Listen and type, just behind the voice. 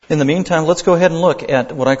In the meantime, let's go ahead and look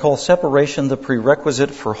at what I call separation, the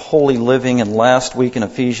prerequisite for holy living. And last week in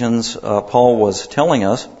Ephesians, Paul was telling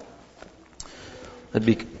us that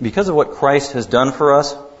because of what Christ has done for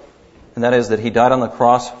us, and that is that He died on the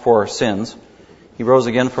cross for our sins, He rose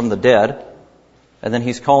again from the dead, and then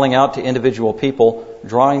He's calling out to individual people,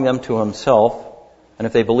 drawing them to Himself, and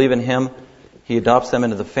if they believe in Him, He adopts them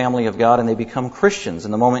into the family of God, and they become Christians.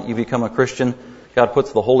 And the moment you become a Christian, God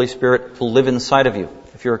puts the Holy Spirit to live inside of you.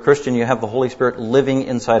 If you're a Christian, you have the Holy Spirit living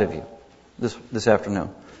inside of you this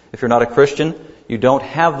afternoon. If you're not a Christian, you don't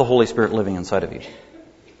have the Holy Spirit living inside of you.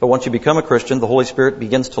 But once you become a Christian, the Holy Spirit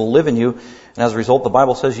begins to live in you, and as a result, the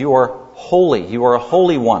Bible says you are holy. You are a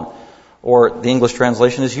holy one. Or the English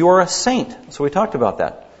translation is you are a saint. So we talked about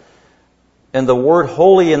that. And the word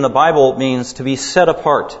holy in the Bible means to be set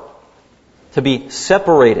apart, to be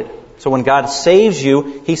separated. So when God saves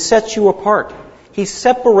you, He sets you apart. He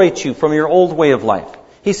separates you from your old way of life.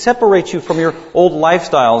 He separates you from your old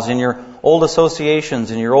lifestyles and your old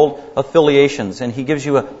associations and your old affiliations, and He gives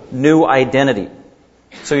you a new identity.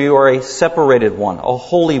 So you are a separated one, a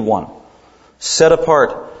holy one, set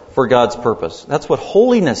apart for God's purpose. That's what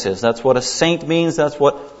holiness is. That's what a saint means. That's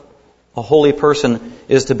what a holy person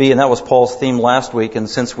is to be. And that was Paul's theme last week. And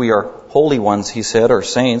since we are holy ones, he said, or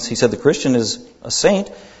saints, he said the Christian is a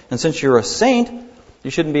saint. And since you're a saint,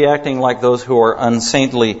 you shouldn't be acting like those who are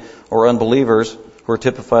unsaintly or unbelievers, who are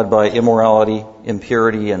typified by immorality,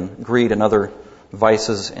 impurity, and greed and other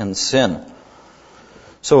vices and sin.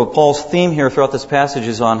 So Paul's theme here throughout this passage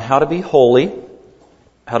is on how to be holy,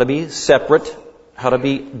 how to be separate, how to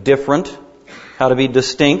be different, how to be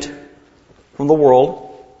distinct from the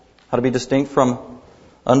world, how to be distinct from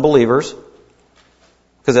unbelievers,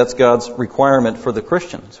 because that's God's requirement for the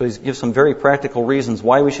Christian. So he gives some very practical reasons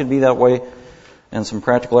why we should be that way, and some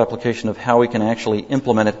practical application of how we can actually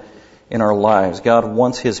implement it in our lives. God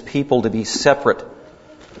wants His people to be separate,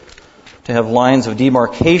 to have lines of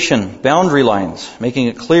demarcation, boundary lines, making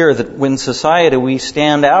it clear that when society we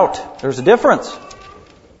stand out, there's a difference.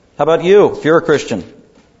 How about you, if you're a Christian?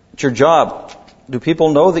 It's your job. Do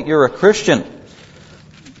people know that you're a Christian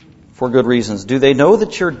for good reasons? Do they know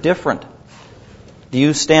that you're different? Do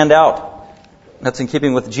you stand out? That's in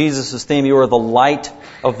keeping with Jesus' theme. You are the light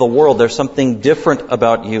of the world. There's something different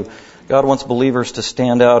about you. God wants believers to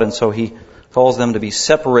stand out, and so He calls them to be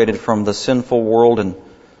separated from the sinful world and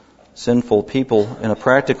sinful people in a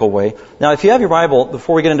practical way. Now, if you have your Bible,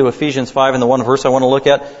 before we get into Ephesians 5 and the one verse I want to look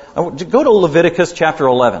at, go to Leviticus chapter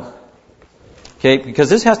 11. Okay, because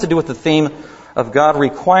this has to do with the theme of God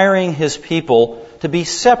requiring His people to be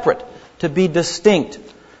separate, to be distinct,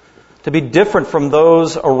 to be different from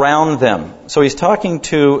those around them. So He's talking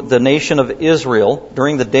to the nation of Israel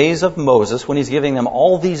during the days of Moses when He's giving them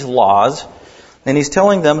all these laws, and He's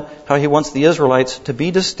telling them how He wants the Israelites to be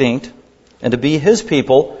distinct and to be His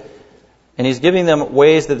people, and He's giving them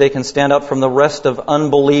ways that they can stand out from the rest of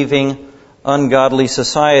unbelieving, ungodly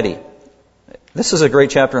society. This is a great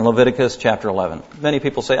chapter in Leviticus chapter 11. Many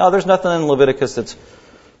people say, there's nothing in Leviticus that's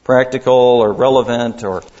practical or relevant,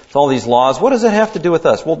 or it's all these laws. What does it have to do with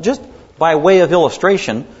us? Well, just by way of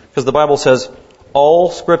illustration, because the Bible says all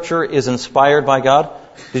Scripture is inspired by God.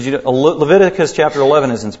 Leviticus chapter 11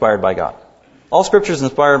 is inspired by God. All Scripture is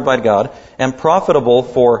inspired by God and profitable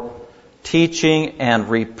for teaching and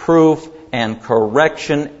reproof and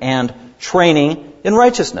correction and training in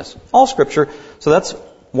righteousness. All Scripture. So that's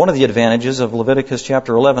one of the advantages of Leviticus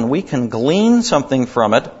chapter 11. We can glean something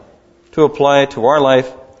from it to apply to our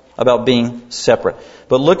life about being separate.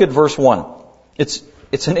 But look at verse 1.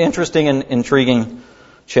 It's an interesting and intriguing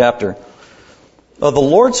chapter. The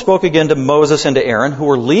Lord spoke again to Moses and to Aaron, who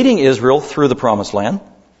were leading Israel through the Promised Land.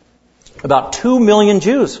 About 2 million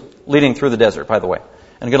Jews leading through the desert, by the way,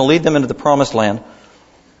 and going to lead them into the Promised Land.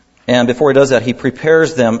 And before He does that, He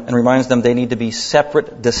prepares them and reminds them they need to be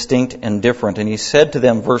separate, distinct, and different. And He said to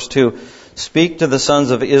them, verse 2, "Speak to the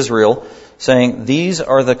sons of Israel, saying, These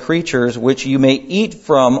are the creatures which you may eat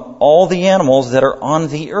from all the animals that are on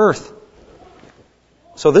the earth."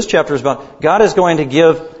 So this chapter is about God is going to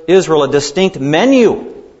give Israel a distinct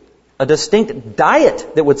menu, a distinct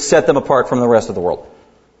diet that would set them apart from the rest of the world.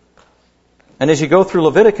 And as you go through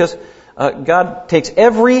Leviticus, God takes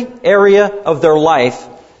every area of their life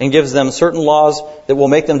and gives them certain laws that will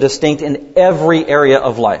make them distinct in every area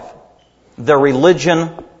of life. Their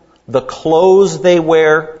religion, the clothes they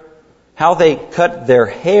wear, how they cut their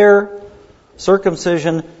hair,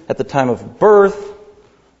 circumcision at the time of birth,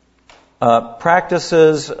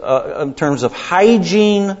 practices in terms of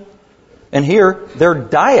hygiene, and here, their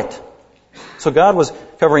diet. So God was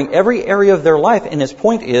covering every area of their life, and His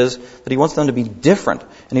point is that He wants them to be different,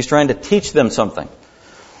 and He's trying to teach them something.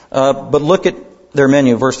 But look at their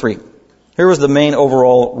menu, verse 3. Here was the main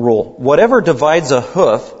overall rule. Whatever divides a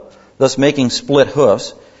hoof, thus making split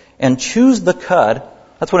hoofs, and chews the cud,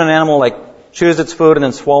 that's when an animal like chews its food and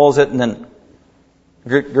then swallows it and then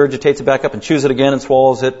regurgitates it back up and chews it again and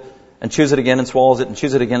swallows it and chews it again and swallows it and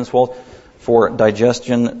chews it again and swallows for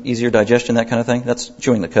digestion, easier digestion, that kind of thing. That's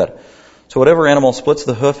chewing the cud. So whatever animal splits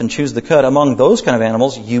the hoof and chews the cud, among those kind of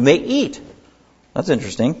animals you may eat. That's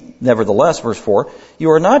interesting. Nevertheless, verse 4,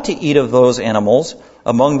 you are not to eat of those animals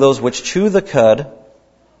among those which chew the cud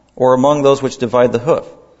or among those which divide the hoof.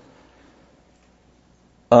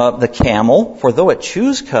 The camel, for though it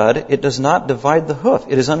chews cud, it does not divide the hoof.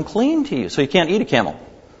 It is unclean to you. So you can't eat a camel.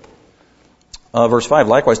 Verse 5,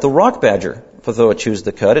 likewise, the rock badger, for though it chews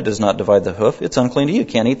the cud, it does not divide the hoof. It's unclean to you. You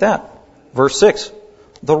can't eat that. Verse 6,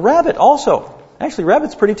 the rabbit also. Actually,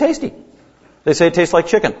 rabbit's pretty tasty. They say it tastes like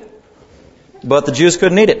chicken. But the Jews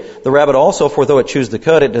couldn't eat it. The rabbit also, for though it chews the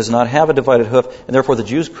cud, it does not have a divided hoof, and therefore the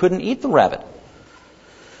Jews couldn't eat the rabbit.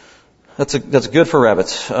 That's good for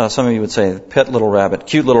rabbits. Some of you would say, pet little rabbit,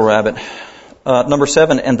 cute little rabbit. Number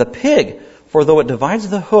 7, and the pig, for though it divides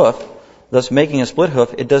the hoof, thus making a split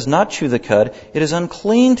hoof, it does not chew the cud. It is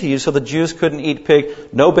unclean to you, so the Jews couldn't eat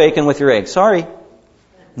pig. No bacon with your eggs. Sorry.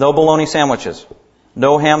 No bologna sandwiches.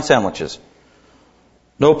 No ham sandwiches.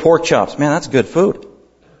 No pork chops. Man, that's good food.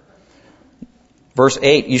 Verse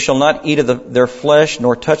 8, you shall not eat of their flesh,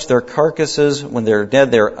 nor touch their carcasses. When they're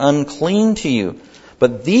dead, they're unclean to you.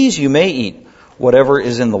 But these you may eat, whatever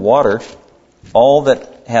is in the water, all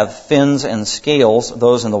that have fins and scales,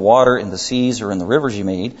 those in the water, in the seas, or in the rivers you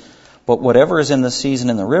may eat. But whatever is in the seas and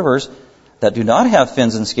in the rivers, that do not have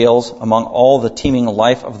fins and scales, among all the teeming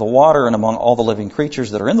life of the water, and among all the living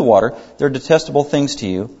creatures that are in the water, they're detestable things to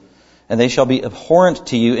you, and they shall be abhorrent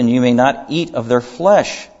to you, and you may not eat of their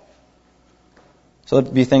flesh. So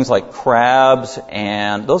it'd be things like crabs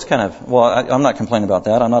and those kind of, well, I'm not complaining about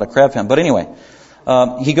that. I'm not a crab fan. But anyway,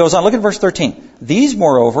 he goes on. Look at verse 13. These,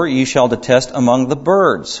 moreover, you shall detest among the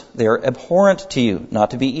birds. They are abhorrent to you,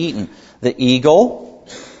 not to be eaten. The eagle,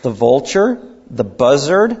 the vulture, the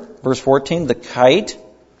buzzard, verse 14, the kite,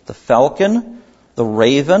 the falcon, the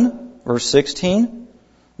raven, verse 16,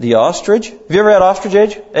 the ostrich. Have you ever had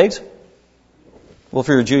ostrich eggs? Well, if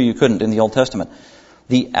you're a Jew, you couldn't in the Old Testament.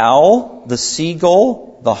 The owl, the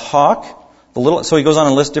seagull, the hawk, so he goes on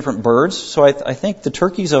and lists different birds. So I think the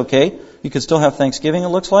turkey's okay. You could still have Thanksgiving, it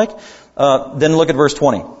looks like. Then look at verse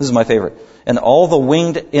 20. This is my favorite. And all the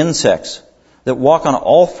winged insects that walk on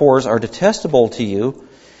all fours are detestable to you,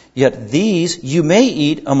 yet these you may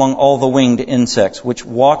eat among all the winged insects which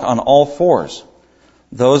walk on all fours,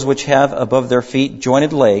 those which have above their feet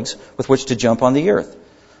jointed legs with which to jump on the earth.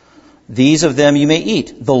 These of them you may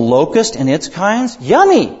eat. The locust and its kinds,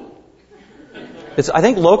 yummy! I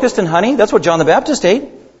think locust and honey, that's what John the Baptist ate.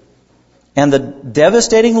 And the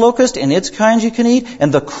devastating locust and its kinds you can eat.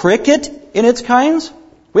 And the cricket in its kinds.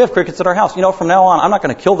 We have crickets at our house. You know, from now on, I'm not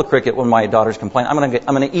going to kill the cricket when my daughters complain. I'm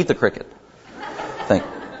going to eat the cricket.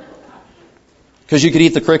 Because you could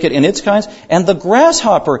eat the cricket in its kinds, and the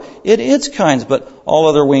grasshopper in its kinds, but all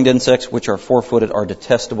other winged insects which are four-footed are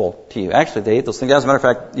detestable to you. Actually, they ate those things. As a matter of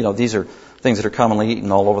fact, these are things that are commonly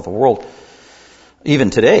eaten all over the world, even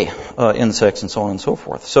today, insects and so on and so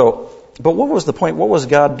forth. But what was the point? What was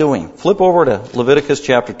God doing? Flip over to Leviticus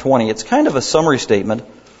chapter 20. It's kind of a summary statement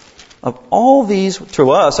of all these,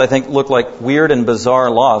 to us, I think, look like weird and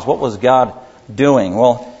bizarre laws. What was God doing?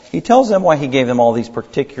 Well, he tells them why he gave them all these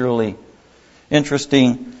particularly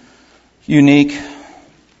interesting, unique,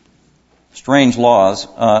 strange laws.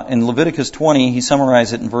 In Leviticus 20, he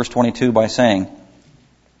summarized it in verse 22 by saying,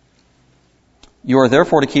 you are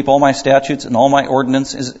therefore to keep all my statutes and all my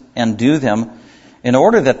ordinances and do them, in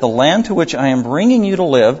order that the land to which I am bringing you to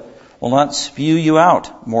live will not spew you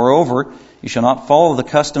out. Moreover, you shall not follow the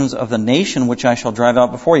customs of the nation which I shall drive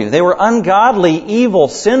out before you. They were ungodly, evil,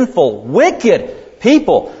 sinful, wicked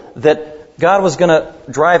people that God was going to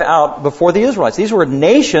drive out before the Israelites. These were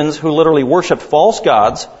nations who literally worshipped false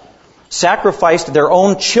gods, sacrificed their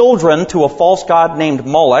own children to a false god named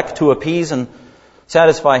Molech to appease and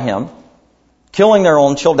satisfy him, killing their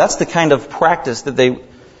own children. That's the kind of practice that they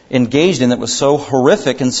engaged in that was so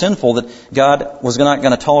horrific and sinful that God was not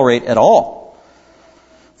going to tolerate at all.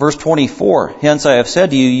 Verse 24, hence I have said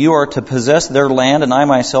to you, you are to possess their land, and I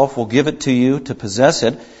myself will give it to you to possess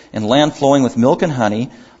it, in land flowing with milk and honey.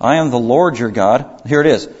 I am the Lord your God. Here it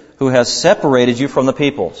is. Who has separated you from the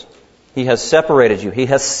peoples. He has separated you. He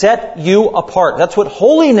has set you apart. That's what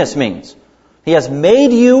holiness means. He has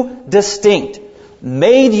made you distinct.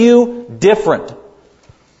 Made you different.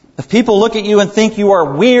 If people look at you and think you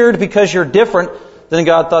are weird because you're different, then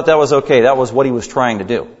God thought that was okay. That was what He was trying to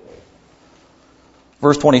do.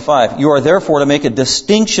 Verse 25, you are therefore to make a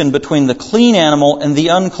distinction between the clean animal and the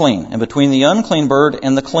unclean, and between the unclean bird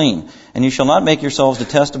and the clean. And you shall not make yourselves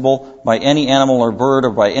detestable by any animal or bird or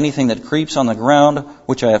by anything that creeps on the ground,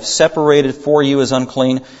 which I have separated for you as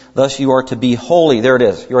unclean. Thus you are to be holy. There it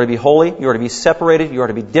is. You are to be holy. You are to be separated. You are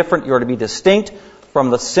to be different. You are to be distinct from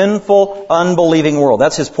the sinful, unbelieving world.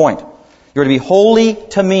 That's his point. You are to be holy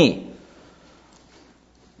to me.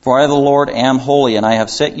 For I, the Lord, am holy, and I have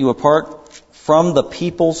set you apart from the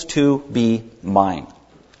peoples to be mine.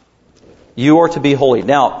 You are to be holy.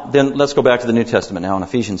 Now, then let's go back to the New Testament now in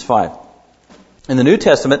Ephesians 5. In the New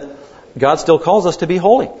Testament, God still calls us to be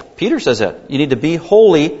holy. Peter says that. You need to be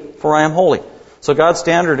holy, for I am holy. So God's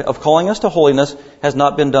standard of calling us to holiness has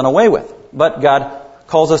not been done away with. But God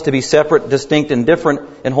calls us to be separate, distinct, and different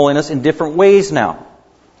in holiness in different ways now.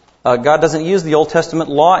 God doesn't use the Old Testament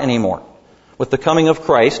law anymore. With the coming of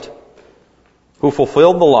Christ, who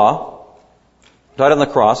fulfilled the law, died on the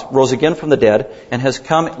cross, rose again from the dead, and has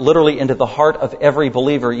come literally into the heart of every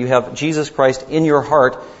believer. You have Jesus Christ in your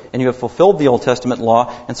heart, and you have fulfilled the Old Testament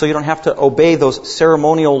law, and so you don't have to obey those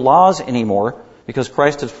ceremonial laws anymore, because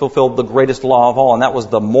Christ has fulfilled the greatest law of all, and that was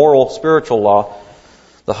the moral, spiritual law,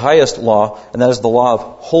 the highest law, and that is the law of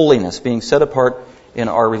holiness, being set apart in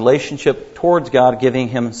our relationship towards God, giving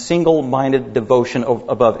Him single-minded devotion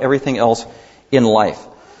above everything else in life.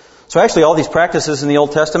 So actually all these practices in the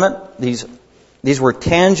Old Testament, these were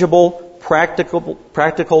tangible,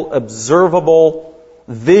 practical, observable,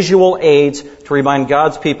 visual aids to remind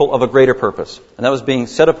God's people of a greater purpose. And that was being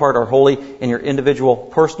set apart or holy in your individual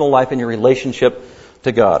personal life and your relationship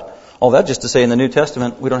to God. All that just to say in the New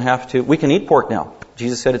Testament, we can eat pork now.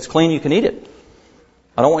 Jesus said it's clean, you can eat it.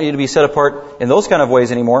 I don't want you to be set apart in those kind of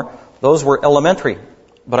ways anymore. Those were elementary.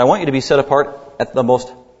 But I want you to be set apart at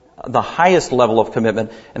the highest level of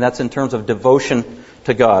commitment, and that's in terms of devotion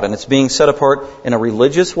to God. And it's being set apart in a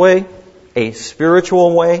religious way, a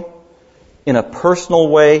spiritual way, in a personal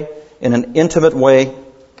way, in an intimate way,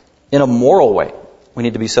 in a moral way. We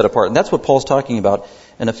need to be set apart. And that's what Paul's talking about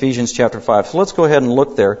in Ephesians chapter 5. So let's go ahead and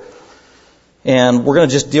look there. And we're going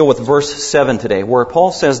to just deal with verse 7 today, where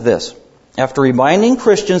Paul says this. After reminding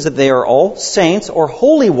Christians that they are all saints or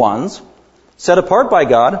holy ones, set apart by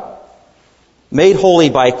God, made holy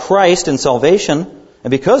by Christ in salvation,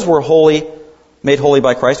 and because we're holy, made holy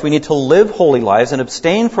by Christ, we need to live holy lives and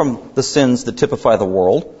abstain from the sins that typify the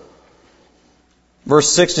world. Verse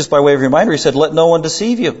 6, just by way of reminder, he said, let no one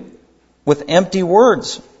deceive you with empty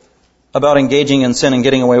words about engaging in sin and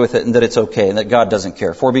getting away with it, and that it's okay, and that God doesn't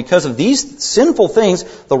care. For because of these sinful things,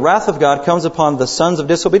 the wrath of God comes upon the sons of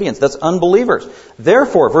disobedience. That's unbelievers.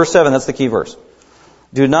 Therefore, verse 7, that's the key verse.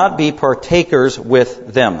 Do not be partakers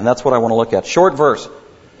with them. And that's what I want to look at. Short verse.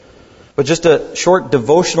 But just a short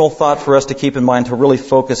devotional thought for us to keep in mind to really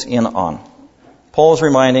focus in on. Paul is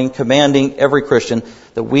commanding every Christian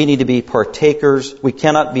that we need to be partakers. We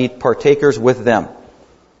cannot be partakers with them.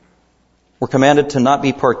 We're commanded to not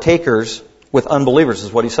be partakers with unbelievers,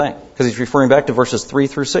 is what he's saying. Because he's referring back to verses 3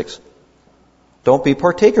 through 6. Don't be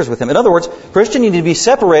partakers with them. In other words, Christian, you need to be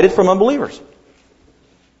separated from unbelievers.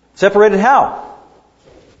 Separated how?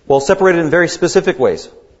 Well, separated in very specific ways.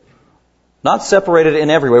 Not separated in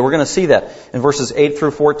every way. We're going to see that in verses 8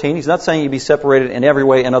 through 14. He's not saying you be separated in every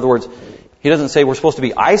way. In other words, he doesn't say we're supposed to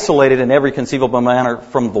be isolated in every conceivable manner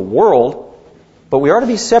from the world. But we are to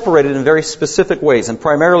be separated in very specific ways. And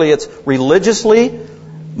primarily it's religiously,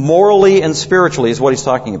 morally, and spiritually is what he's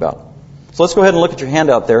talking about. So let's go ahead and look at your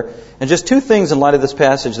handout there. And just two things in light of this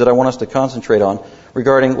passage that I want us to concentrate on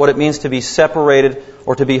regarding what it means to be separated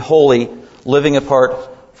or to be holy, living apart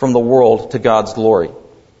from the world to God's glory.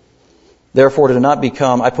 Therefore, do not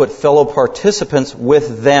become, I put fellow participants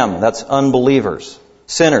with them. That's unbelievers.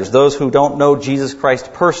 Sinners, those who don't know Jesus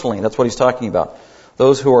Christ personally. That's what he's talking about.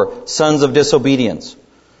 Those who are sons of disobedience.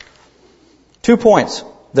 2 points.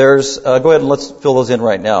 Go ahead and let's fill those in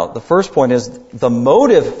right now. The first point is the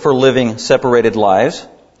motive for living separated lives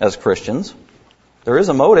as Christians. There is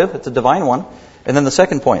a motive. It's a divine one. And then the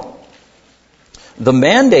second point, the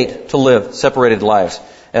mandate to live separated lives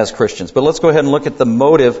as Christians. But let's go ahead and look at the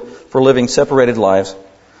motive for living separated lives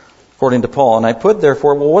according to Paul. And I put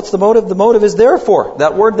therefore, well, what's the motive? The motive is therefore.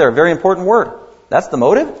 That word there, very important word. That's the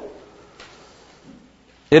motive?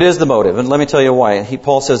 It is the motive, and let me tell you why.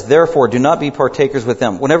 Paul says, therefore, do not be partakers with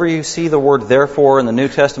them. Whenever you see the word therefore in the New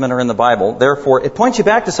Testament or in the Bible, therefore, it points you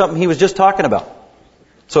back to something he was just talking about.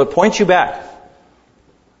 So it points you back.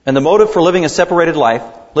 And the motive for living a separated life,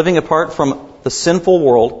 living apart from the sinful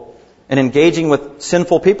world, and engaging with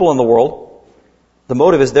sinful people in the world, the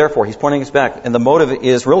motive is therefore. He's pointing us back. And the motive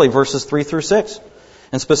is really verses 3 through 6.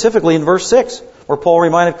 And specifically in verse 6, where Paul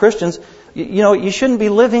reminded Christians, you shouldn't be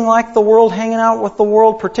living like the world, hanging out with the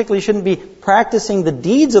world. Particularly, you shouldn't be practicing the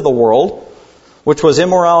deeds of the world, which was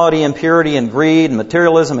immorality, impurity, and greed, and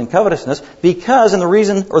materialism, and covetousness, because, and the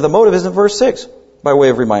reason, or the motive is in verse 6, by way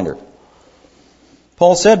of reminder.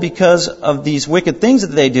 Paul said, because of these wicked things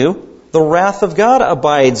that they do, the wrath of God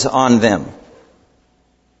abides on them.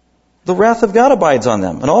 The wrath of God abides on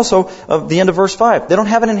them. And also, of the end of verse 5, they don't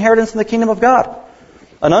have an inheritance in the kingdom of God.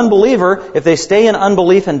 An unbeliever, if they stay in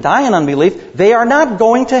unbelief and die in unbelief, they are not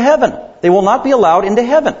going to heaven. They will not be allowed into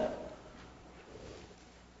heaven.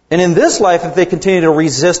 And in this life, if they continue to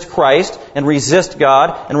resist Christ and resist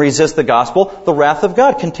God and resist the gospel, the wrath of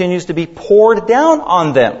God continues to be poured down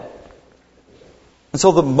on them. And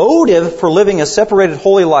so the motive for living a separated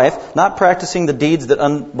holy life, not practicing the deeds that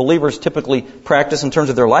unbelievers typically practice in terms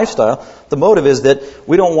of their lifestyle, the motive is that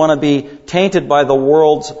we don't want to be tainted by the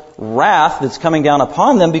world's wrath that's coming down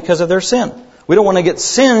upon them because of their sin. We don't want to get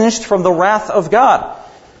singed from the wrath of God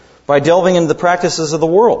by delving into the practices of the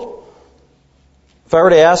world. If I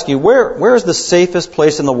were to ask you, where is the safest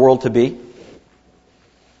place in the world to be?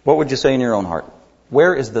 What would you say in your own heart?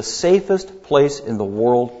 Where is the safest place in the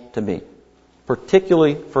world to be?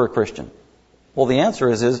 Particularly for a Christian? Well, the answer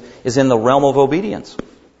is in the realm of obedience.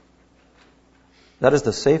 That is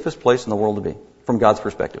the safest place in the world to be, from God's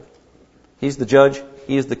perspective. He's the judge.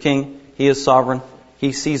 He is the king. He is sovereign.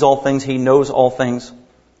 He sees all things. He knows all things.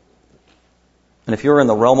 And if you're in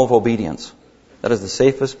the realm of obedience, that is the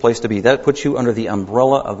safest place to be. That puts you under the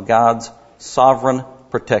umbrella of God's sovereign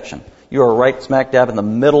protection. You are right smack dab in the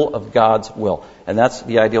middle of God's will. And that's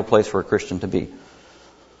the ideal place for a Christian to be.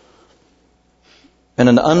 And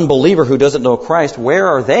an unbeliever who doesn't know Christ, where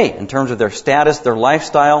are they in terms of their status, their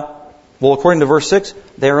lifestyle? Well, according to verse 6,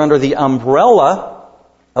 they're under the umbrella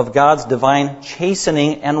of God's divine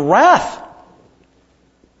chastening and wrath.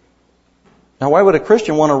 Now, why would a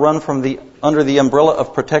Christian want to run from under the umbrella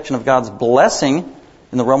of protection of God's blessing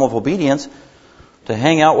in the realm of obedience to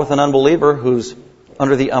hang out with an unbeliever who's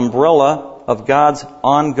under the umbrella of God's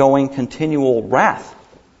ongoing continual wrath?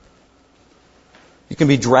 You can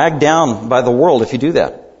be dragged down by the world if you do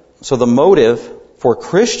that. So the motive for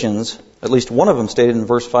Christians, at least one of them stated in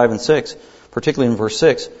verse 5 and 6, particularly in verse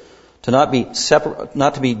 6, to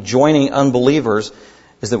not to be joining unbelievers,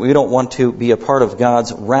 is that we don't want to be a part of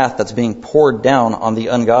God's wrath that's being poured down on the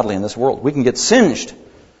ungodly in this world. We can get singed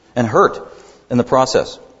and hurt in the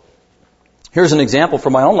process. Here's an example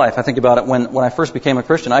from my own life. I think about it when I first became a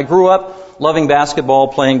Christian. I grew up loving basketball,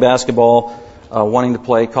 playing basketball, wanting to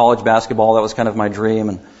play college basketball. That was kind of my dream.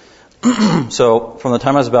 And so from the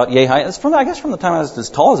time I was about yay high, from the time I was as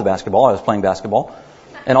tall as a basketball, I was playing basketball.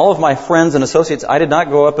 And all of my friends and associates, I did not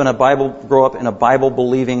grow up in a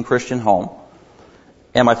Bible-believing Christian home.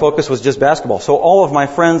 And my focus was just basketball. So all of my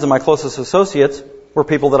friends and my closest associates were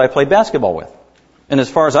people that I played basketball with. And as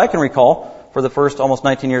far as I can recall, for the first almost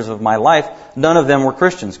 19 years of my life, none of them were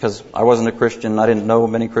Christians because I wasn't a Christian. I didn't know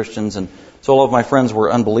many Christians. And so all of my friends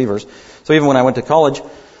were unbelievers. So even when I went to college,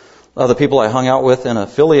 the people I hung out with and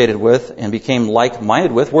affiliated with and became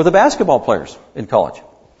like-minded with were the basketball players in college.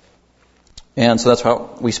 And so that's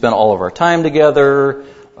how we spent all of our time together.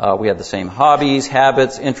 We had the same hobbies,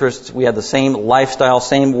 habits, interests. We had the same lifestyle,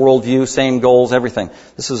 same worldview, same goals, everything.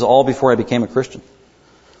 This was all before I became a Christian.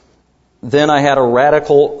 Then I had a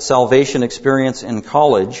radical salvation experience in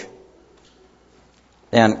college,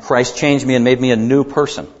 and Christ changed me and made me a new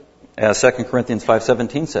person, as 2 Corinthians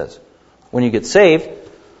 5:17 says. When you get saved,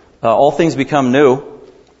 all things become new,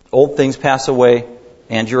 old things pass away,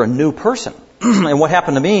 and you're a new person. And what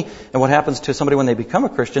happened to me, and what happens to somebody when they become a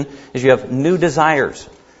Christian, is you have new desires.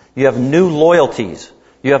 You have new loyalties.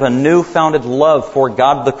 You have a new-founded love for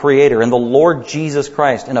God the Creator and the Lord Jesus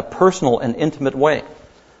Christ in a personal and intimate way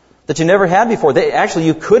that you never had before.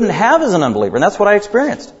 You couldn't have as an unbeliever, and that's what I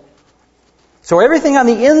experienced. So everything on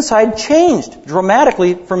the inside changed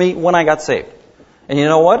dramatically for me when I got saved. And you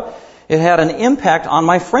know what? It had an impact on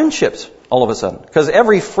my friendships all of a sudden. Because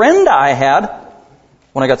every friend I had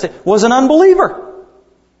when I got saved was an unbeliever.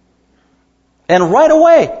 And right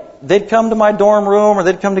away, they'd come to my dorm room, or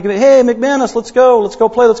they'd come to me, hey, McManus, let's go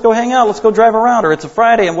play, let's go hang out, let's go drive around, or it's a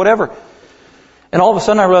Friday and whatever. And all of a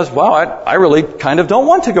sudden I realized, wow, I really kind of don't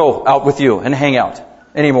want to go out with you and hang out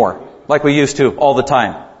anymore, like we used to all the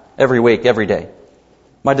time, every week, every day.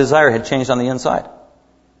 My desire had changed on the inside.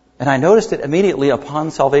 And I noticed it immediately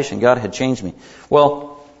upon salvation. God had changed me.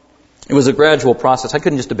 Well, it was a gradual process. I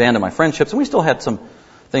couldn't just abandon my friendships, and we still had some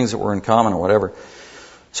things that were in common or whatever.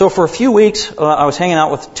 So for a few weeks, I was hanging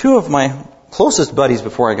out with two of my closest buddies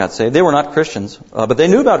before I got saved. They were not Christians, but they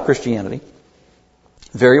knew about Christianity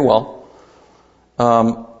very well.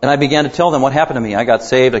 And I began to tell them what happened to me. I got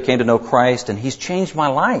saved, I came to know Christ, and He's changed my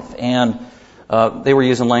life. And they were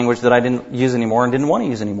using language that I didn't use anymore and didn't want to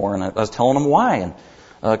use anymore. And I was telling them why, and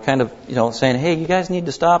kind of, saying, hey, you guys need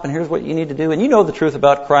to stop, and here's what you need to do. And you know the truth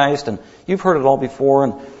about Christ, and you've heard it all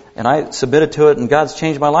before, and I submitted to it, and God's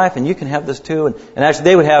changed my life, and you can have this too. And actually,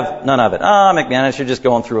 they would have none of it. McManus, you're just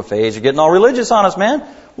going through a phase. You're getting all religious on us, man.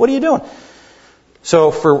 What are you doing?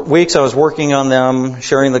 So for weeks, I was working on them,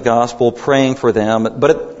 sharing the gospel, praying for them.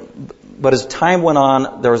 But as time went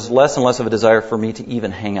on, there was less and less of a desire for me to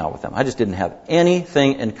even hang out with them. I just didn't have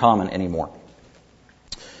anything in common anymore.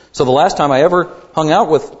 So the last time I ever hung out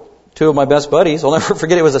with two of my best buddies, I'll never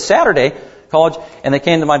forget, it was a Saturday, college, and they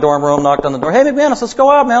came to my dorm room, knocked on the door. Hey, McManus, let's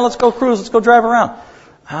go out, man. Let's go cruise. Let's go drive around.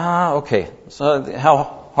 Okay. So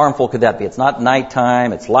how harmful could that be? It's not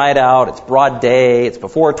nighttime. It's light out. It's broad day. It's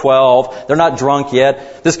before 12. They're not drunk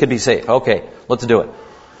yet. This could be safe. Okay, let's do it.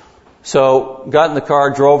 So got in the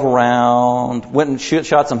car, drove around, went and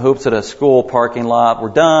shot some hoops at a school parking lot. We're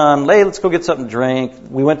done. Hey, let's go get something to drink.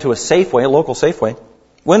 We went to a Safeway, a local Safeway.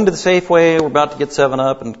 Went to the Safeway. We're about to get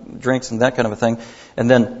 7-Up and drinks and that kind of a thing. And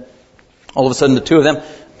then all of a sudden the two of them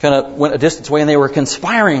kind of went a distance away and they were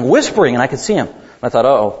conspiring, whispering, and I could see them. I thought,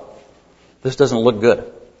 uh-oh, this doesn't look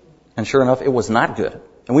good. And sure enough, it was not good.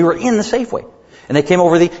 And we were in the Safeway. And they came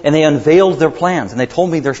over and they unveiled their plans. And they told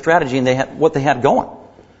me their strategy and what they had going.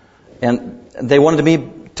 And they wanted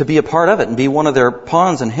me to be a part of it and be one of their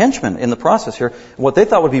pawns and henchmen in the process here. And what they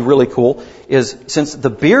thought would be really cool is, since the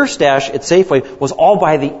beer stash at Safeway was all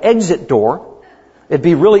by the exit door, it'd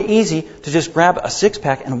be really easy to just grab a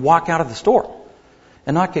 6-pack and walk out of the store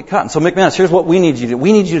and not get caught. And so, McManus, here's what we need you to do.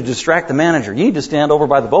 We need you to distract the manager. You need to stand over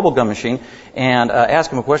by the bubble gum machine and ask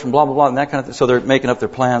him a question, blah, blah, blah, and that kind of thing. So they're making up their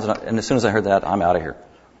plans. And as soon as I heard that, I'm out of here.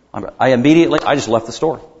 I just left the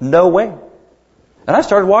store. No way. And I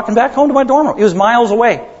started walking back home to my dorm room. It was miles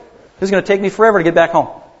away. It was going to take me forever to get back home.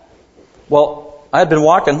 Well, I had been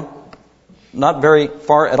walking not very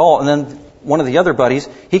far at all. And then one of the other buddies,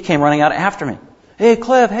 he came running out after me. Hey,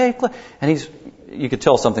 Cliff. And you could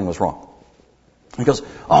tell something was wrong. He goes,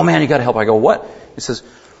 oh man, you got to help. I go, what? He says,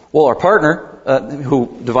 well, our partner,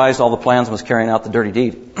 who devised all the plans and was carrying out the dirty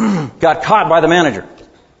deed, got caught by the manager.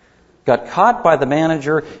 Got caught by the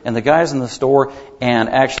manager and the guys in the store, and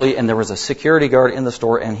there was a security guard in the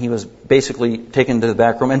store, and he was basically taken to the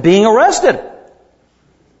back room and being arrested.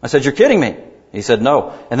 I said, you're kidding me. He said,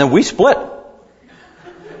 no. And then we split.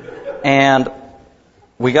 And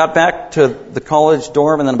we got back to the college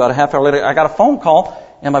dorm, and then about a half hour later, I got a phone call,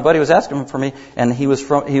 and my buddy was asking for me, and he was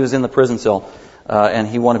in the prison cell, and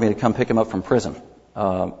he wanted me to come pick him up from prison.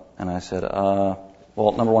 And I said,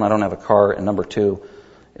 well, number one, I don't have a car, and number two,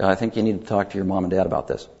 I think you need to talk to your mom and dad about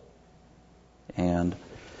this. And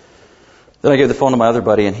then I gave the phone to my other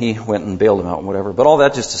buddy, and he went and bailed him out and whatever. But all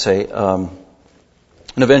that just to say, and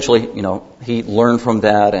eventually, he learned from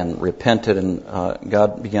that and repented, and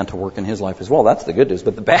God began to work in his life as well. That's the good news.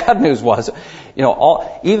 But the bad news was,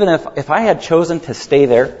 even if I had chosen to stay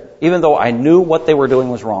there, even though I knew what they were doing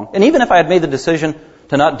was wrong, and even if I had made the decision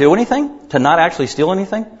to not do anything, to not actually steal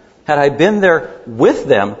anything, had I been there with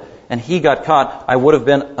them, and he got caught, I would have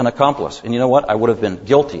been an accomplice. And you know what? I would have been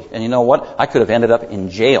guilty. And you know what? I could have ended up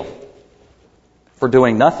in jail for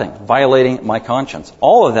doing nothing, violating my conscience.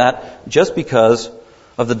 All of that just because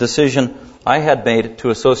of the decision I had made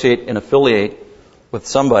to associate and affiliate with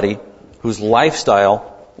somebody whose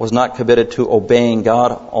lifestyle was not committed to obeying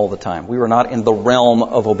God all the time. We were not in the realm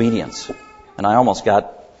of obedience. And I almost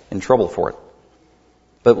got in trouble for it.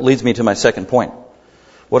 But it leads me to my second point.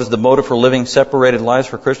 What is the motive for living separated lives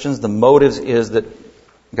for Christians? The motive is that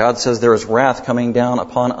God says there is wrath coming down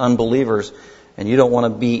upon unbelievers, and you don't want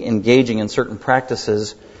to be engaging in certain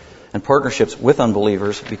practices and partnerships with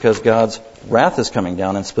unbelievers because God's wrath is coming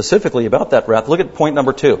down. And specifically about that wrath, look at point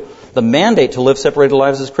number 2, the mandate to live separated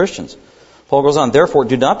lives as Christians. Paul goes on, therefore,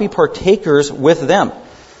 do not be partakers with them.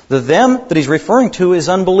 The them that he's referring to is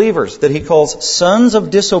unbelievers, that he calls sons of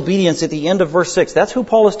disobedience at the end of verse 6. That's who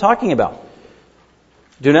Paul is talking about.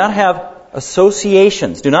 Do not have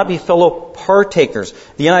associations. Do not be fellow partakers.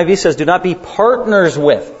 The NIV says, do not be partners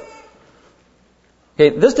with.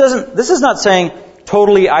 Okay, this is not saying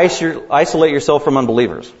totally isolate yourself from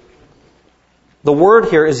unbelievers. The word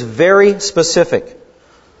here is very specific.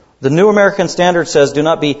 The New American Standard says, do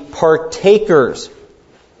not be partakers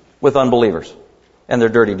with unbelievers and their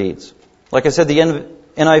dirty deeds. Like I said, the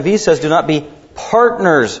NIV says, do not be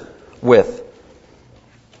partners with.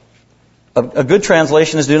 A good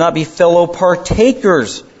translation is do not be fellow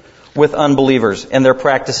partakers with unbelievers and their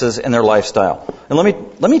practices and their lifestyle. And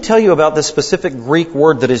let me tell you about this specific Greek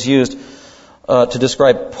word that is used. to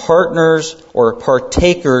describe partners or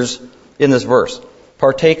partakers in this verse.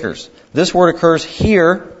 Partakers. This word occurs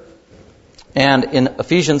here and in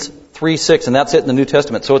Ephesians 3:6, and that's it in the New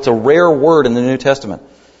Testament. So it's a rare word in the New Testament.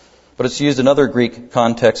 But it's used in other Greek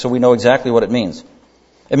contexts, so we know exactly what it means.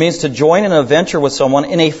 It means to join in a venture with someone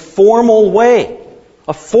in a formal way.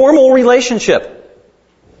 A formal relationship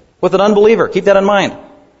with an unbeliever. Keep that in mind.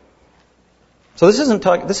 So this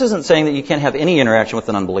isn't saying that you can't have any interaction with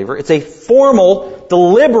an unbeliever. It's a formal,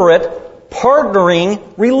 deliberate, partnering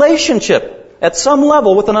relationship at some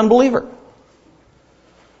level with an unbeliever.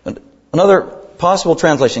 And another possible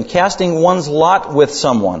translation, casting one's lot with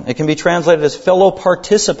someone. It can be translated as fellow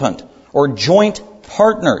participant or joint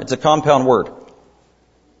partner. It's a compound word.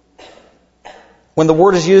 When the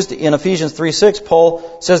word is used in Ephesians 3:6,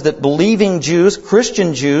 Paul says that believing Jews,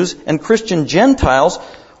 and Christian Gentiles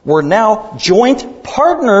were now joint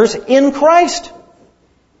partners in Christ.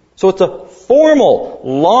 So it's a formal,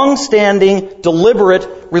 long-standing, deliberate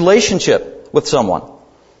relationship with someone.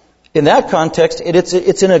 In that context,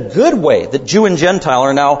 it's in a good way that Jew and Gentile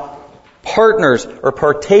are now partners or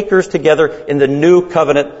partakers together in the new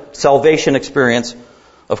covenant salvation experience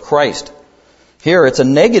of Christ. Here, it's a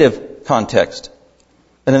negative context.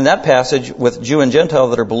 And in that passage, with Jew and Gentile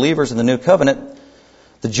that are believers in the new covenant,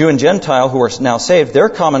 the Jew and Gentile who are now saved, their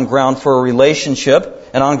common ground for a relationship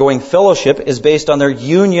and ongoing fellowship is based on their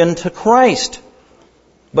union to Christ.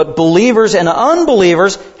 But believers and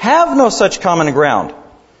unbelievers have no such common ground.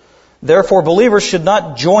 Therefore, believers should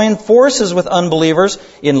not join forces with unbelievers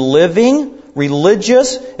in living,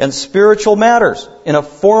 religious, and spiritual matters in a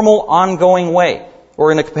formal, ongoing way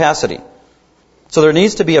or in a capacity. So there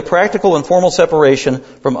needs to be a practical and formal separation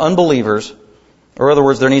from unbelievers, or in other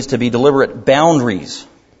words, there needs to be deliberate boundaries.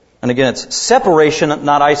 And again, it's separation,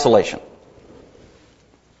 not isolation.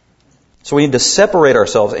 So we need to separate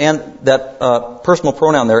ourselves. And that personal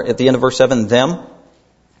pronoun there at the end of verse 7, them,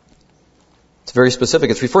 it's very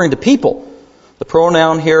specific. It's referring to people. The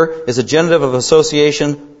pronoun here is a genitive of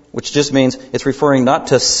association, which just means it's referring not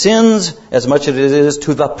to sins as much as it is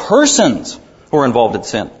to the persons who are involved in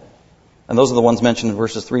sin. And those are the ones mentioned in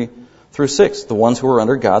verses 3 through 6, the ones who are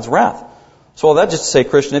under God's wrath. So all that just to say,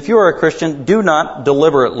 Christian, if you are a Christian, do not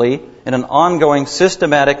deliberately, in an ongoing,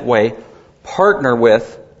 systematic way, partner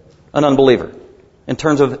with an unbeliever in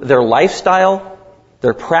terms of their lifestyle,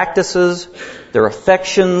 their practices, their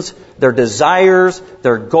affections, their desires,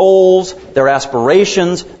 their goals, their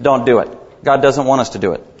aspirations. Don't do it. God doesn't want us to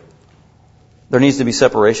do it. There needs to be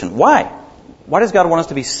separation. Why? Why does God want us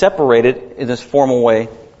to be separated in this formal way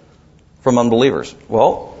from unbelievers?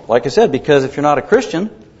 Well, like I said, because if you're not a Christian,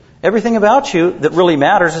 everything about you that really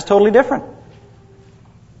matters is totally different.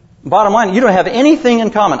 Bottom line, you don't have anything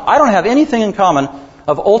in common. I don't have anything in common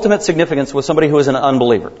of ultimate significance with somebody who is an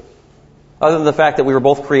unbeliever, other than the fact that we were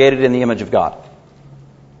both created in the image of God.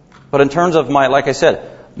 But in terms of like I said,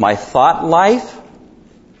 my thought life,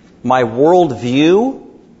 my worldview,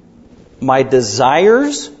 my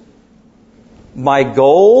desires, my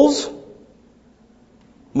goals,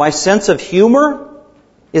 my sense of humor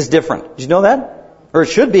is different. Did you know that? Or it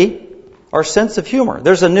should be. Our sense of humor.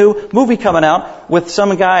 There's a new movie coming out with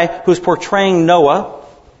some guy who's portraying Noah,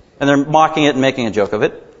 and they're mocking it and making a joke of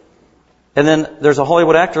it. And then there's a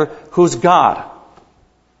Hollywood actor who's God.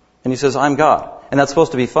 And he says, I'm God. And that's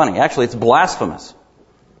supposed to be funny. Actually, it's blasphemous.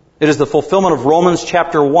 It is the fulfillment of Romans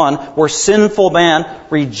chapter 1, where sinful man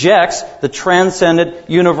rejects the transcendent,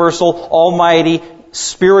 universal, almighty,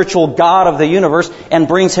 spiritual God of the universe and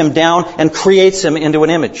brings him down and creates him into an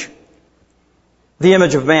image. The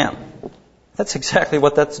image of man. That's exactly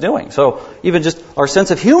what that's doing. So even just our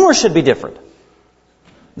sense of humor should be different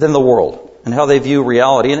than the world and how they view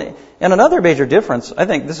reality. And another major difference, I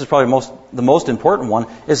think this is probably the most important one,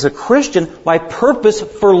 is a Christian, my purpose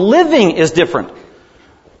for living is different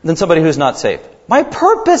than somebody who's not saved. My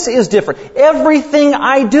purpose is different. Everything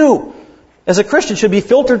I do as a Christian should be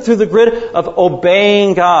filtered through the grid of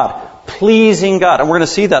obeying God, pleasing God. And we're going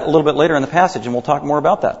to see that a little bit later in the passage, and we'll talk more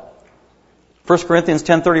about that. 1 Corinthians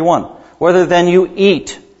 10:31. Whether then you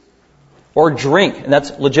eat or drink, and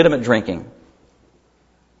that's legitimate drinking,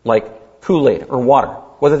 like Kool-Aid or water.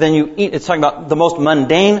 Whether then you eat, it's talking about the most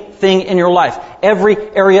mundane thing in your life. Every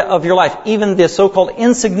area of your life, even the so-called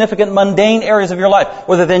insignificant mundane areas of your life.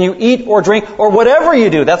 Whether then you eat or drink or whatever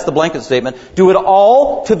you do, that's the blanket statement. Do it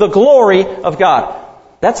all to the glory of God.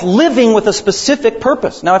 That's living with a specific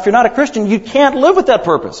purpose. Now, if you're not a Christian, you can't live with that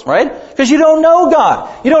purpose, right? Because you don't know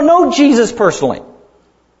God. You don't know Jesus personally.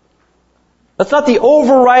 That's not the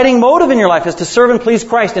overriding motive in your life, is to serve and please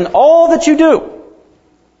Christ in all that you do.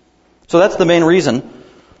 So that's the main reason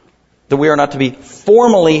that we are not to be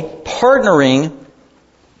formally partnering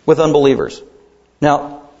with unbelievers.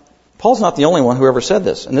 Now, Paul's not the only one who ever said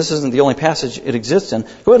this, and this isn't the only passage it exists in.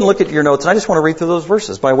 Go ahead and look at your notes, and I just want to read through those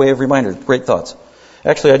verses by way of reminder. Great thoughts.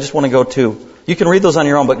 Actually, I just want to go to, you can read those on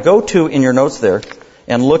your own, but go to, in your notes there,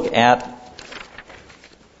 and look at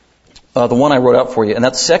the one I wrote out for you, and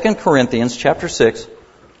that's 2 Corinthians chapter 6,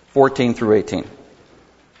 14 through 18.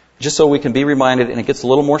 Just so we can be reminded, and it gets a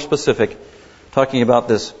little more specific, talking about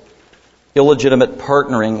this illegitimate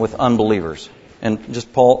partnering with unbelievers. And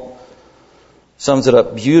just Paul sums it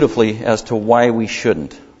up beautifully as to why we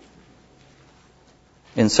shouldn't.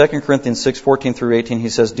 In 2 Corinthians 6, 14 through 18, he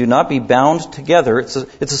says, do not be bound together. It's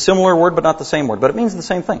a similar word, but not the same word. But it means the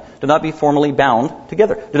same thing. Do not be formally bound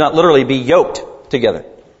together. Do not literally be yoked together.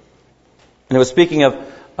 And it was speaking of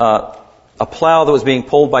a plow that was being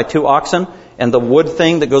pulled by 2 oxen, and the wood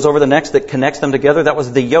thing that goes over the necks that connects them together, that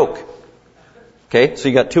was the yoke. Okay, so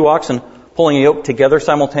you got 2 oxen pulling a yoke together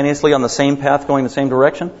simultaneously on the same path going the same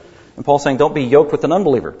direction. And Paul's saying, don't be yoked with an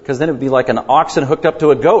unbeliever, because then it would be like an oxen hooked up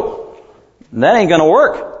to a goat. And that ain't going to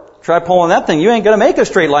work. Try pulling that thing. You ain't going to make a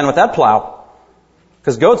straight line with that plow.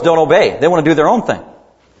 Because goats don't obey. They want to do their own thing.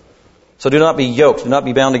 So do not be yoked. Do not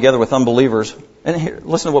be bound together with unbelievers. And here,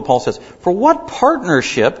 listen to what Paul says. For what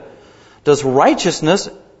partnership does righteousness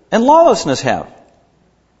and lawlessness have?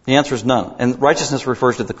 The answer is none. And righteousness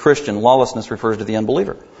refers to the Christian. Lawlessness refers to the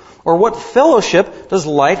unbeliever. Or what fellowship does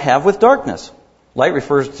light have with darkness? Light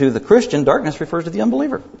refers to the Christian. Darkness refers to the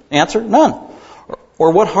unbeliever. Answer, none.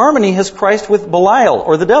 Or what harmony has Christ with Belial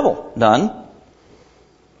or the devil? None.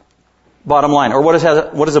 Bottom line. Or what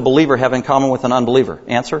does a believer have in common with an unbeliever?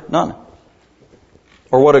 Answer, none.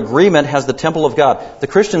 Or what agreement has the temple of God? The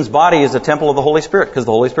Christian's body is a temple of the Holy Spirit because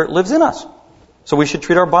the Holy Spirit lives in us. So we should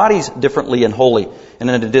treat our bodies differently and holy and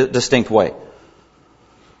in a distinct way.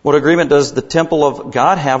 What agreement does the temple of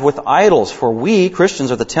God have with idols? For we,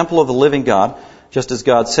 Christians, are the temple of the living God, just as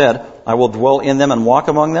God said, I will dwell in them and walk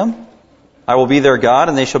among them. I will be their God,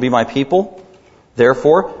 and they shall be my people.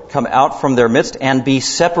 Therefore, come out from their midst and be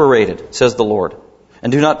separated, says the Lord.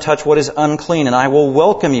 And do not touch what is unclean, and I will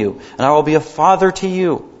welcome you, and I will be a father to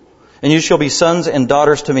you. And you shall be sons and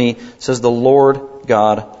daughters to me, says the Lord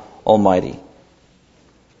God Almighty.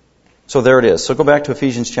 So there it is. So go back to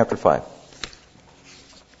Ephesians chapter 5.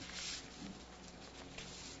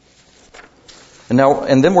 And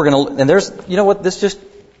then we're going to, and there's, you know what, this just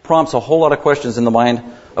prompts a whole lot of questions in the mind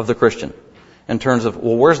of the Christian in terms of,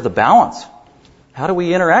 well, where's the balance? How do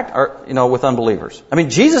we interact, with unbelievers? I mean,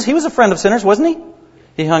 Jesus, he was a friend of sinners, wasn't he?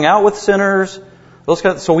 He hung out with sinners.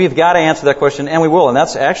 So we've got to answer that question, and we will. And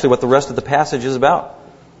that's actually what the rest of the passage is about.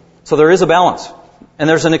 So there is a balance. And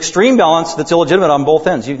there's an extreme balance that's illegitimate on both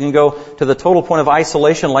ends. You can go to the total point of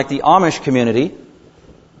isolation like the Amish community,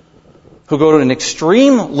 who go to an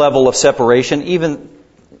extreme level of separation, even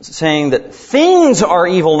saying that things are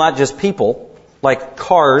evil, not just people, like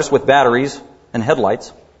cars with batteries and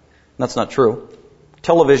headlights. That's not true.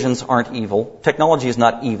 Televisions aren't evil. Technology is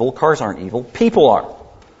not evil. Cars aren't evil. People are.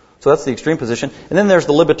 So that's the extreme position. And then there's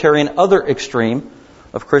the libertarian other extreme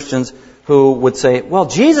of Christians who would say, well,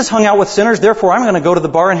 Jesus hung out with sinners, therefore I'm going to go to the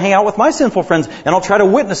bar and hang out with my sinful friends, and I'll try to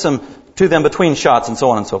witness them to them between shots, and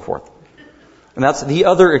so on and so forth. And that's the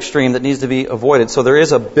other extreme that needs to be avoided. So there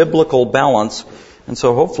is a biblical balance. And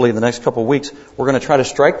so hopefully in the next couple of weeks, we're going to try to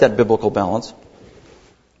strike that biblical balance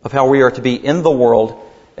of how we are to be in the world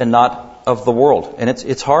and not of the world. And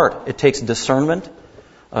it's hard. It takes discernment.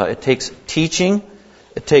 It takes teaching.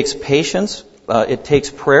 It takes patience. It takes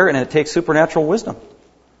prayer. And it takes supernatural wisdom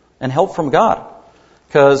and help from God.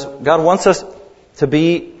 Because God wants us to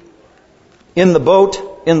be in the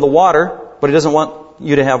boat, in the water, but He doesn't want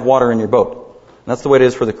you to have water in your boat. And that's the way it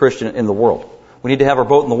is for the Christian in the world. We need to have our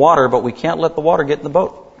boat in the water, but we can't let the water get in the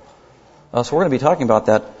boat. So we're going to be talking about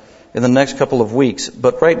that in the next couple of weeks.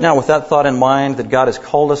 But right now, with that thought in mind, that God has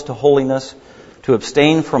called us to holiness, to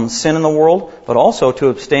abstain from sin in the world, but also to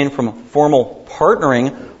abstain from formal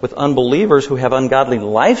partnering with unbelievers who have ungodly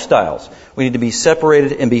lifestyles. We need to be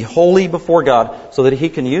separated and be holy before God so that He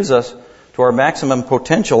can use us to our maximum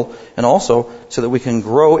potential, and also so that we can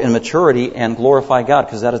grow in maturity and glorify God,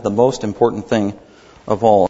 because that is the most important thing of all.